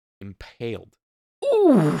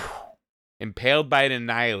 Ooh. Impaled by an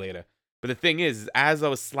Annihilator. But the thing is, as I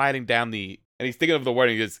was sliding down and he's thinking of the word,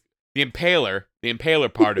 and he goes, the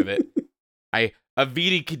impaler part of it, I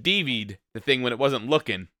Aviti Kadivi'd the thing when it wasn't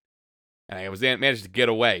looking, and I managed to get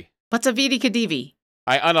away. What's a Vidi Kadivi?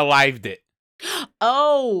 I unalived it.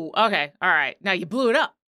 Oh, okay. All right. Now you blew it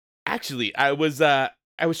up. Actually, I was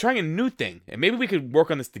trying a new thing, and maybe we could work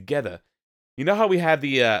on this together. You know how we have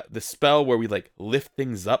the spell where we like lift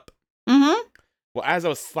things up? Mm-hmm. Well, as I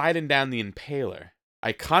was sliding down the impaler,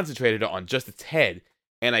 I concentrated on just its head,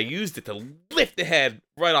 and I used it to lift the head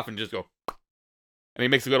right off and just go. And he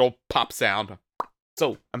makes a good old pop sound.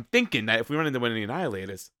 So I'm thinking that if we run into one of the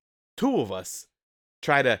Annihilators, 2 of us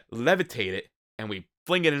try to levitate it, and we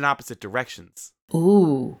fling it in opposite directions.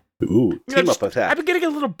 Ooh. Team up attack. I've been getting a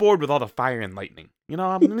little bored with all the fire and lightning. You know,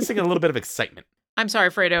 I'm missing a little bit of excitement. I'm sorry,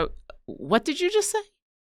 Fredo. What did you just say?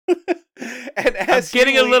 And I'm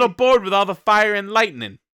getting a little bored with all the fire and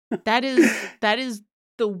lightning. That is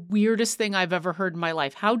the weirdest thing I've ever heard in my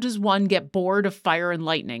life. How does one get bored of fire and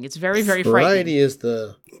lightning? It's very, very frightening. Variety is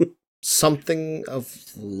the something of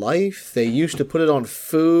life. They used to put it on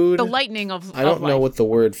food. The lightning of I don't know life. what the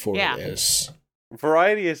word for it is.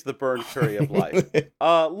 Variety is the burn curry of life.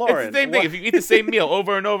 Lauren. It's the same thing. If you eat the same meal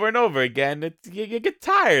over and over and over again, you get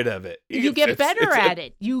tired of it. You get better at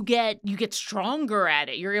it. You get stronger at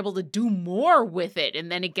it. You're able to do more with it,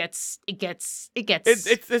 and then it gets. It's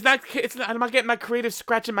not. I'm not getting my creative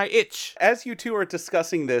scratching my itch. As you two are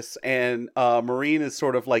discussing this, and Maureen is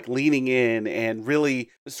sort of like leaning in and really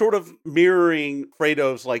sort of mirroring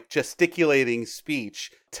Fredo's like gesticulating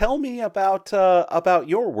speech. Tell me about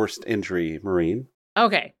your worst injury, Maureen.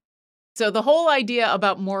 Okay. So the whole idea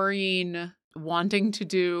about Maureen wanting to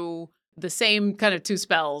do the same kind of 2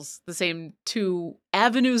 spells, the same 2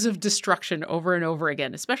 avenues of destruction over and over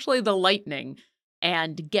again, especially the lightning,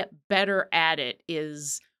 and get better at it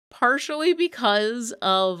is partially because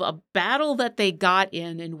of a battle that they got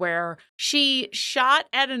in and where she shot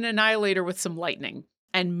at an Annihilator with some lightning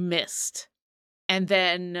and missed. And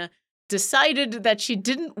then decided that she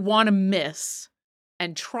didn't want to miss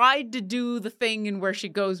and tried to do the thing in where she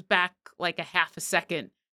goes back like a half a second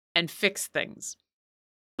and fix things.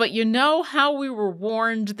 But you know how we were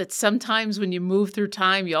warned that sometimes when you move through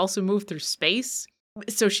time, you also move through space?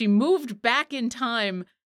 So she moved back in time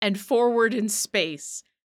and forward in space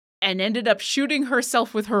and ended up shooting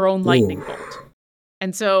herself with her own lightning bolt.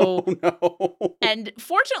 And so, and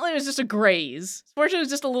fortunately it was just a graze. Fortunately it was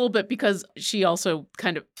just a little bit because she also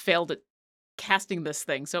kind of failed at casting this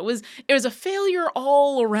thing. So it was a failure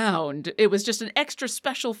all around. It was just an extra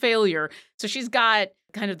special failure. So she's got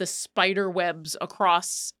kind of the spider webs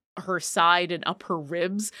across her side and up her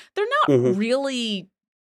ribs. They're not really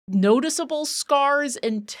noticeable scars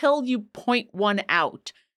until you point one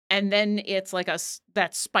out. And then it's like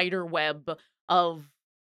that spider web of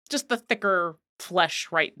just the thicker flesh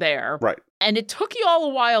right there. Right. And it took you all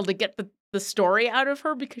a while to get the story out of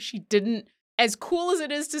her because she didn't, as cool as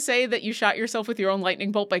it is to say that you shot yourself with your own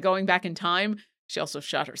lightning bolt by going back in time, she also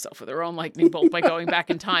shot herself with her own lightning bolt by going back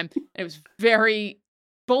in time. It was very,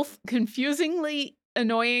 both confusingly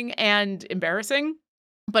annoying and embarrassing.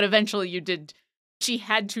 But eventually she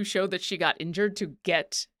had to show that she got injured to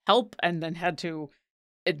get help and then had to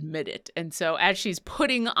admit it. And so as she's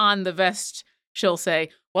putting on the vest, she'll say,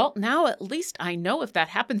 well, now at least I know if that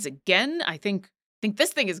happens again, I think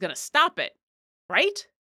this thing is going to stop it, right?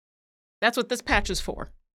 That's what this patch is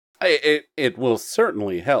for. It will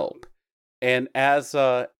certainly help. And as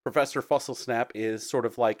Professor Fusselsnap is sort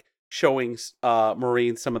of like showing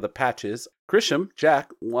Maureen some of the patches, Grisham,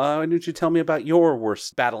 Jack, why don't you tell me about your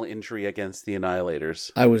worst battle injury against the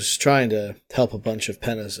Annihilators? I was trying to help a bunch of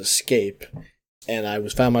Pennas escape, and I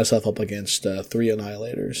found myself up against 3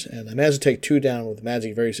 Annihilators, and I managed to take 2 down with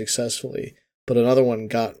magic very successfully, but another one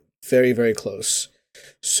got very, very close.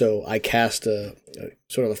 So I cast a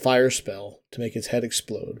sort of a fire spell to make its head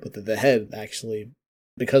explode, but the head actually,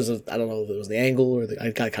 because of, I don't know if it was the angle or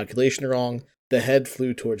I got a calculation wrong, the head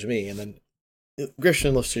flew towards me, and then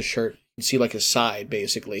Grisham lifts his shirt. You can see like his side,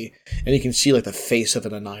 basically, and you can see like the face of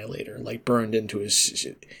an Annihilator, like burned into his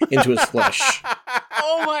flesh.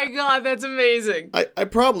 Oh my god, that's amazing! I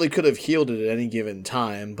probably could have healed it at any given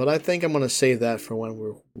time, but I think I'm going to save that for when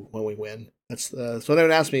we win. That's so when they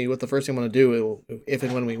would ask me what the first thing I'm going to do if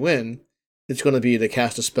and when we win, it's going to be to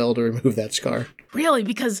cast a spell to remove that scar. Really?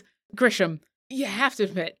 Because Grisham, you have to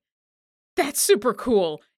admit, that's super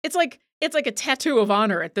cool. It's like a tattoo of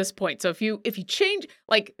honor at this point. So if you change,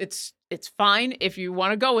 like it's fine if you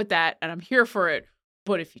want to go with that, and I'm here for it.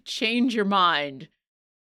 But if you change your mind,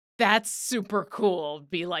 that's super cool.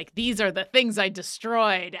 Be like, these are the things I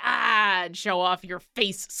destroyed. And show off your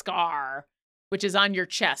face scar, which is on your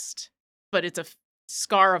chest, but it's a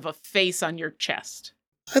scar of a face on your chest.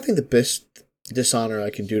 I think the best dishonor I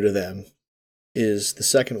can do to them is the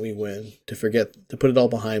second we win to put it all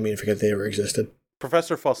behind me and forget they ever existed.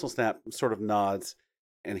 Professor Fusselsnap sort of nods,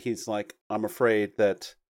 and he's like, I'm afraid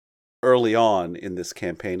that early on in this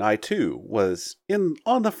campaign, I too was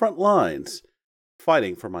on the front lines,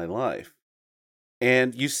 fighting for my life.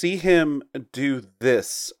 And you see him do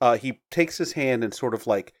this. He takes his hand and sort of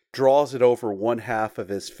like draws it over one half of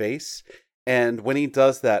his face. And when he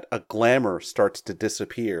does that, a glamour starts to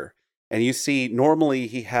disappear. And you see, normally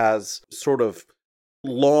he has sort of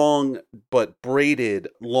long but braided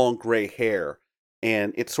long gray hair.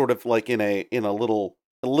 And it's sort of like in a little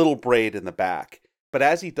braid in the back. But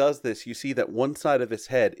as he does this, you see that one side of his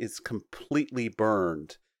head is completely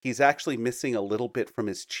burned. He's actually missing a little bit from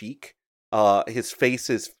his cheek. His face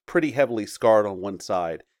is pretty heavily scarred on one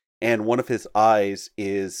side. And one of his eyes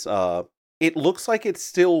is, it looks like it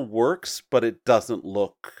still works, but it doesn't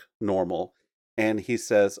look normal. And he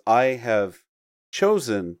says, I have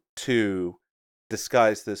chosen to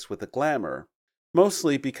disguise this with a glamour.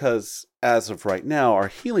 Mostly because, as of right now, our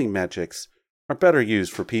healing magics are better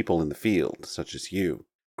used for people in the field, such as you.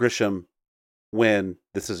 Grisham, when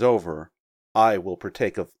this is over, I will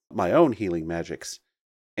partake of my own healing magics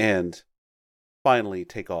and finally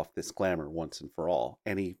take off this glamour once and for all.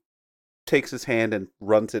 And he takes his hand and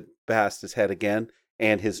runs it past his head again,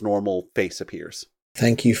 and his normal face appears.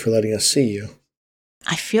 Thank you for letting us see you.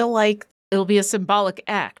 I feel like it'll be a symbolic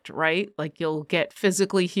act, right? Like you'll get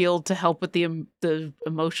physically healed to help with the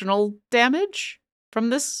emotional damage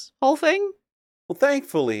from this whole thing? Well,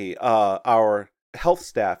 thankfully, our health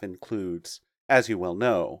staff includes, as you well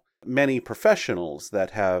know, many professionals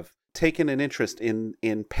that have taken an interest in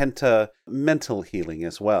penta mental healing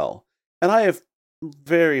as well. And I have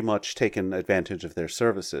very much taken advantage of their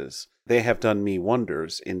services. They have done me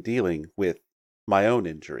wonders in dealing with my own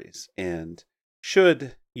injuries. And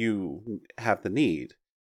should you have the need,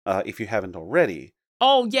 if you haven't already.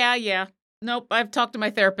 Oh, yeah. Nope, I've talked to my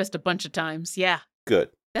therapist a bunch of times. Yeah. Good.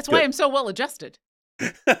 That's why I'm so well adjusted.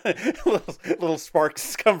 little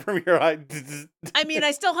sparks come from your eye. I mean,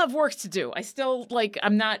 I still have work to do. I still,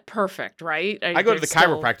 I'm not perfect, right? I go to the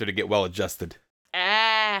chiropractor to get well adjusted.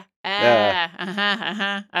 I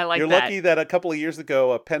like You're that. lucky that a couple of years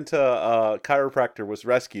ago, a Penta chiropractor was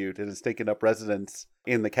rescued and has taken up residence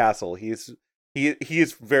in the castle. He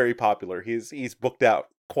is very popular. He's booked out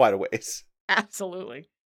quite a ways. Absolutely.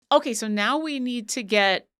 Okay, so now we need to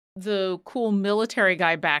get the cool military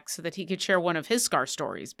guy back so that he could share one of his scar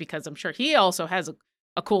stories, because I'm sure he also has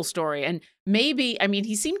a cool story. And maybe, I mean,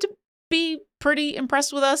 he seemed to be pretty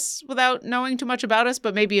impressed with us without knowing too much about us,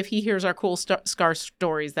 but maybe if he hears our cool Scar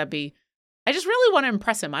stories, I just really want to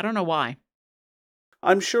impress him. I don't know why.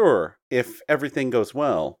 I'm sure if everything goes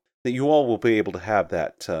well, that you all will be able to have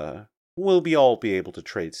that, we'll all be able to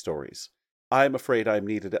trade stories. I'm afraid I'm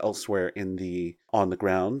needed elsewhere on the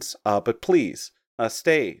grounds, but please,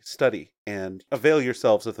 stay, study, and avail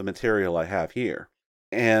yourselves of the material I have here.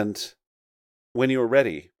 And when you are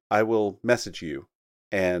ready, I will message you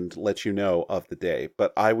and let you know of the day.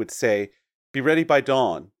 But I would say, be ready by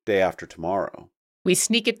dawn, day after tomorrow. We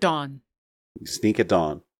sneak at dawn.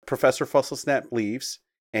 Professor Fusselsnap leaves,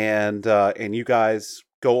 and you guys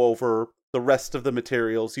go over the rest of the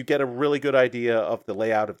materials. You get a really good idea of the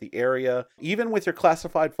layout of the area. Even with your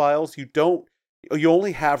classified files, you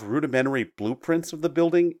only have rudimentary blueprints of the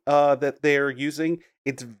building that they're using.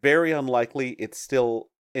 It's very unlikely it's still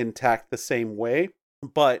intact the same way,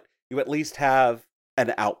 but you at least have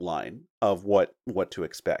an outline of what to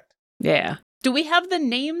expect. Yeah. Do we have the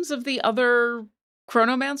names of the other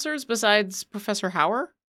chronomancers besides Professor Hauer?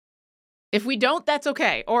 If we don't, that's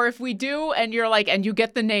okay. Or if we do, and you're like, and you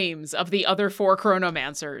get the names of the other 4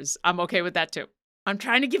 chronomancers, I'm okay with that too. I'm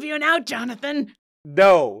trying to give you an out, Jonathan.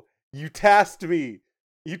 No, you tasked me.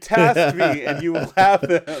 And you will have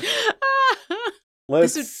them.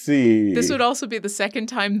 Let's see. This would also be the second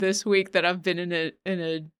time this week that I've been in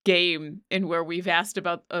a game in where we've asked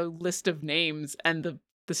about a list of names, and the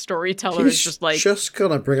storyteller is just like... just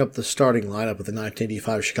gonna bring up the starting lineup of the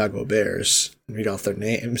 1985 Chicago Bears and read off their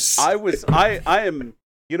names. I am,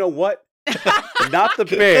 you know what? Not the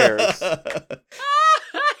Bears.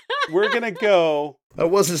 We're gonna go... I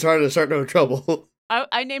wasn't starting to start no trouble.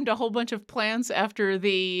 I named a whole bunch of plants after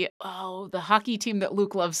the hockey team that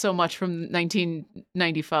Luke loves so much from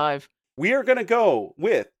 1995. We are gonna go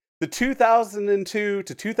with the 2002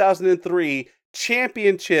 to 2003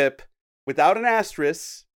 championship without an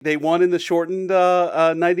asterisk. They won in the shortened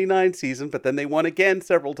 99 season, but then they won again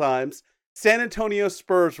several times. San Antonio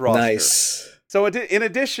Spurs roster. Nice. So in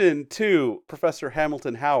addition to Professor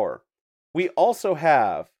Hamilton Hauer, we also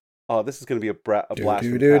have, this is going to be a blast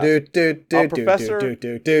from the past. Professor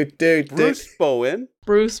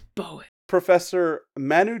Bruce Bowen. Professor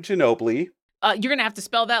Manu Ginobili. You're going to have to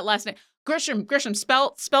spell that last name. Grisham,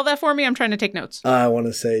 spell that for me. I'm trying to take notes. I want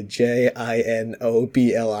to say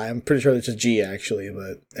Ginobili. I'm pretty sure it's a G, actually,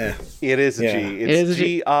 but It is a G. It's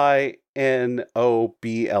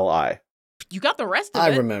Ginobili. You got the rest of it.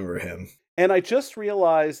 I remember him. And I just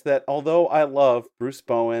realized that although I love Bruce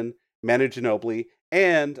Bowen, Manu Ginobili,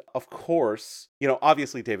 and of course,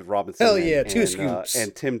 obviously David Robinson. Hell yeah, two scoops.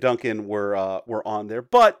 And Tim Duncan were on there,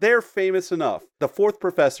 but they're famous enough. The 4th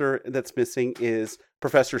professor that's missing is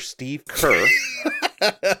Professor Steve Kerr.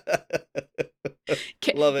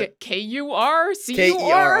 Love it.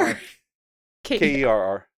 K-U-R-C-U-R.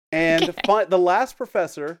 K-E-R-R. And the last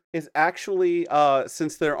professor is actually,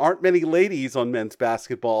 since there aren't many ladies on men's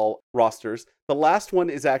basketball rosters, the last one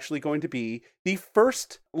is actually going to be the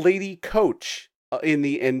first lady coach in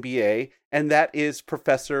the NBA, and that is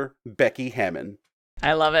Professor Becky Hammon.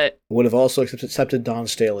 I love it. Would have also accepted Don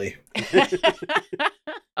Staley.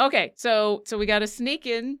 Okay, so we got to sneak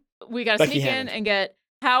in. We got to sneak in and get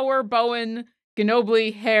Hauer, Bowen,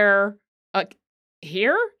 Ginobili, Kerr.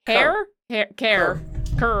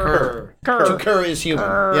 Kerr is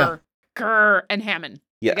human. Kerr and Hammond.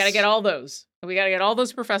 Yes. We got to get all those. We got to get all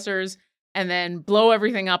those professors and then blow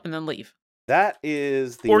everything up and then leave. That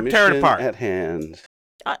is the mission at hand.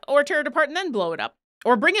 Or tear it apart and then blow it up.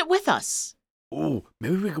 Or bring it with us. Ooh,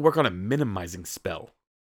 maybe we could work on a minimizing spell.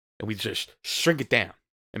 And we just shrink it down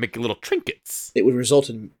and make little trinkets. It would result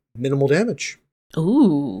in minimal damage.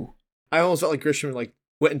 Ooh. I almost felt like Grisham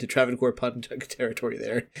went into Travancore pun territory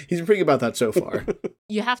there. He's been pretty good about that so far.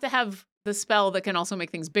 You have to have the spell that can also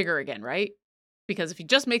make things bigger again, right? Because if you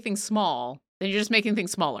just make things small, then you're just making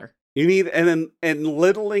things smaller. You need an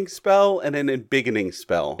enlittling spell and an embiggening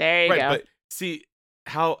spell. There you go. But see,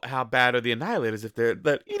 how bad are the Annihilators if they're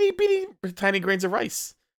that itty bitty tiny grains of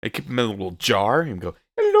rice? They keep them in a little jar and go,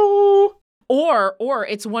 hello. Or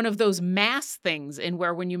it's one of those mass things in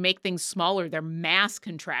where when you make things smaller, their mass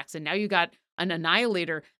contracts. And now you got an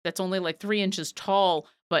Annihilator that's only like 3 inches tall,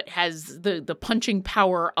 but has the punching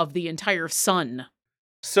power of the entire sun.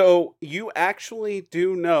 So you actually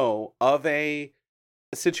do know of a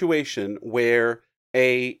situation where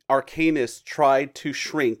a Arcanist tried to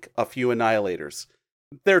shrink a few Annihilators.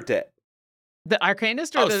 They're dead. The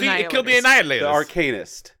Arcanist or the Annihilators? It killed the Annihilators. The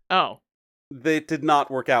Arcanist. Oh. They did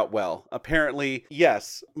not work out well. Apparently,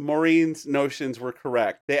 yes, Maureen's notions were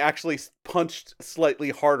correct. They actually punched slightly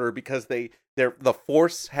harder because the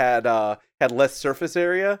force had less surface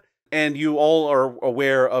area. And you all are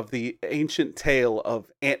aware of the ancient tale of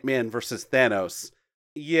Ant-Man versus Thanos.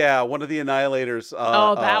 Yeah, one of the Annihilators.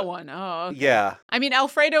 That one. Oh, okay. Yeah. I mean,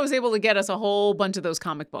 Alfredo was able to get us a whole bunch of those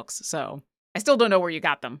comic books, so I still don't know where you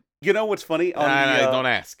got them. You know what's funny? Don't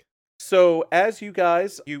ask. So as you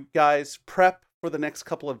guys prep for the next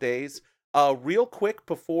couple of days, real quick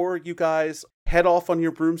before you guys head off on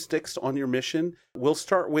your broomsticks on your mission, we'll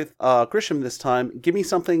start with Grisham this time. Give me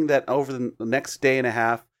something that over the next day and a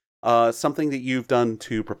half, something that you've done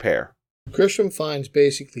to prepare. Grisham finds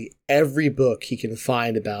basically every book he can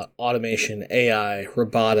find about automation, AI,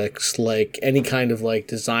 robotics, like any kind of like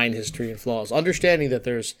design history and flaws. Understanding that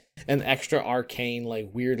there's an extra arcane,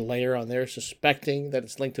 like weird layer on there, suspecting that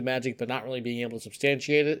it's linked to magic, but not really being able to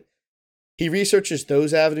substantiate it. He researches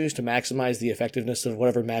those avenues to maximize the effectiveness of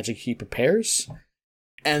whatever magic he prepares.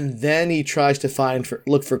 And then he tries to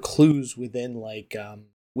look for clues within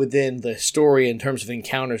within the story in terms of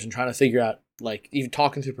encounters and trying to figure out, like, even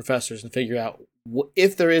talking to professors and figure out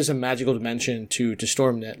if there is a magical dimension to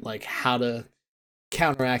StormNet, like how to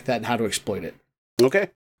counteract that and how to exploit it.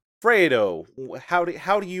 Okay. Fredo,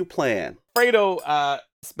 how do you plan? Fredo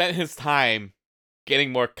spent his time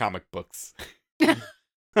getting more comic books.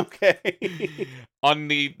 Okay. On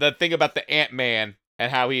the thing about the Ant-Man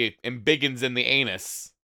and how he embiggens in the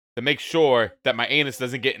anus to make sure that my anus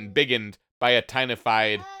doesn't get embiggened by a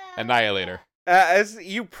tinified annihilator. As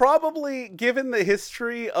you probably, given the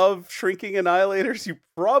history of shrinking annihilators, you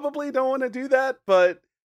probably don't want to do that, but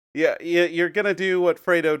yeah, you're gonna do what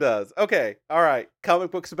Fredo does. Okay, all right.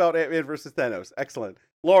 Comic books about Ant-Man versus Thanos. Excellent.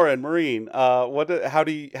 Lauren, Maureen, how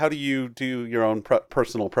do you do your own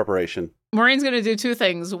personal preparation? Maureen's going to do two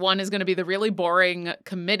things. One is going to be the really boring,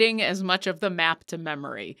 committing as much of the map to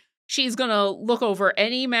memory. She's going to look over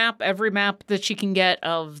every map that she can get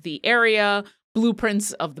of the area,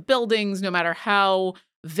 blueprints of the buildings, no matter how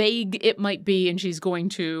vague it might be, and she's going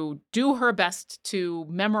to do her best to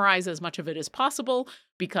memorize as much of it as possible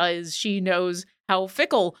because she knows how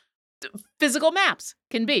fickle physical maps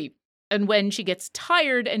can be. And when she gets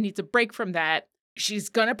tired and needs a break from that, she's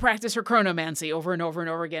going to practice her chronomancy over and over and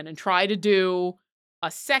over again and try to do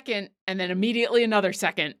a second and then immediately another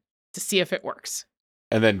second to see if it works.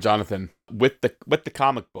 And then Jonathan, with the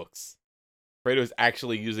comic books, Fredo is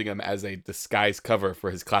actually using them as a disguise cover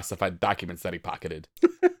for his classified documents that he pocketed.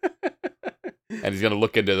 And he's going to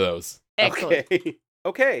look into those. Excellent.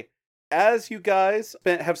 Okay. As you guys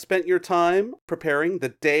have spent your time preparing, the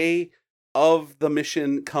day of the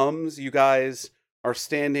mission comes. You guys are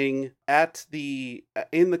standing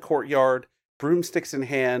in the courtyard, broomsticks in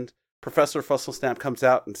hand. Professor Fusselsnap comes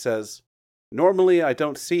out and says, "Normally I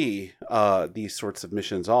don't see these sorts of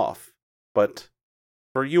missions off, but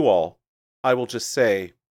for you all, I will just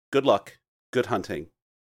say, good luck, good hunting,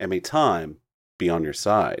 and may time be on your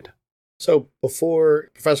side." So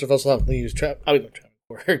before Professor Fusselsnap leaves,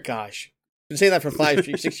 gosh, been saying that for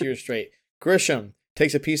 6 years straight. Grisham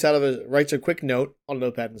takes a piece out of it, writes a quick note on a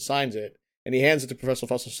notepad and signs it, and he hands it to Professor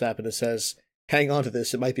Fusselsnap and it says, "Hang on to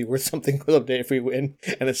this, it might be worth something someday if we win,"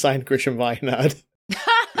 and it's signed Grisham Vianod.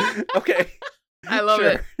 Okay. I love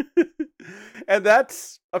it. And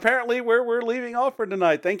that's apparently where we're leaving off for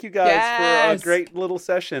tonight. Thank you guys for a great little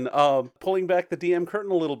session. Pulling back the DM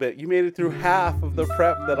curtain a little bit, you made it through half of the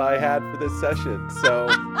prep that I had for this session. So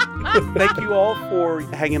thank you all for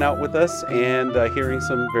hanging out with us and hearing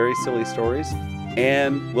some very silly stories.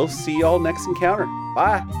 And we'll see y'all next encounter.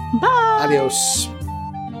 Bye. Bye. Adios.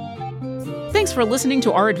 Thanks for listening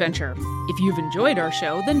to our adventure. If you've enjoyed our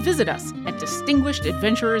show, then visit us at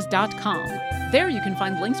distinguishedadventurers.com. There you can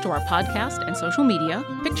find links to our podcast and social media,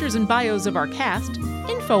 pictures and bios of our cast,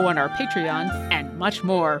 info on our Patreon, and much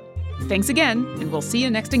more. Thanks again, and we'll see you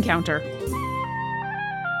next encounter.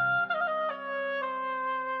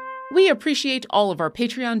 We appreciate all of our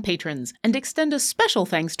Patreon patrons and extend a special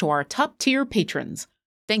thanks to our top-tier patrons.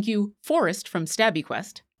 Thank you, Forrest from Stabby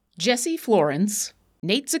Quest, Jesse Florence,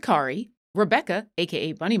 Nate Zakari, Rebecca,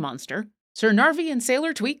 aka Bunny Monster, Sir Narvi and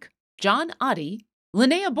Sailor Tweak, John Oddie,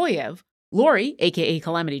 Linnea Boyev, Lori, aka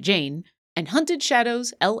Calamity Jane, and Hunted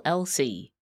Shadows LLC.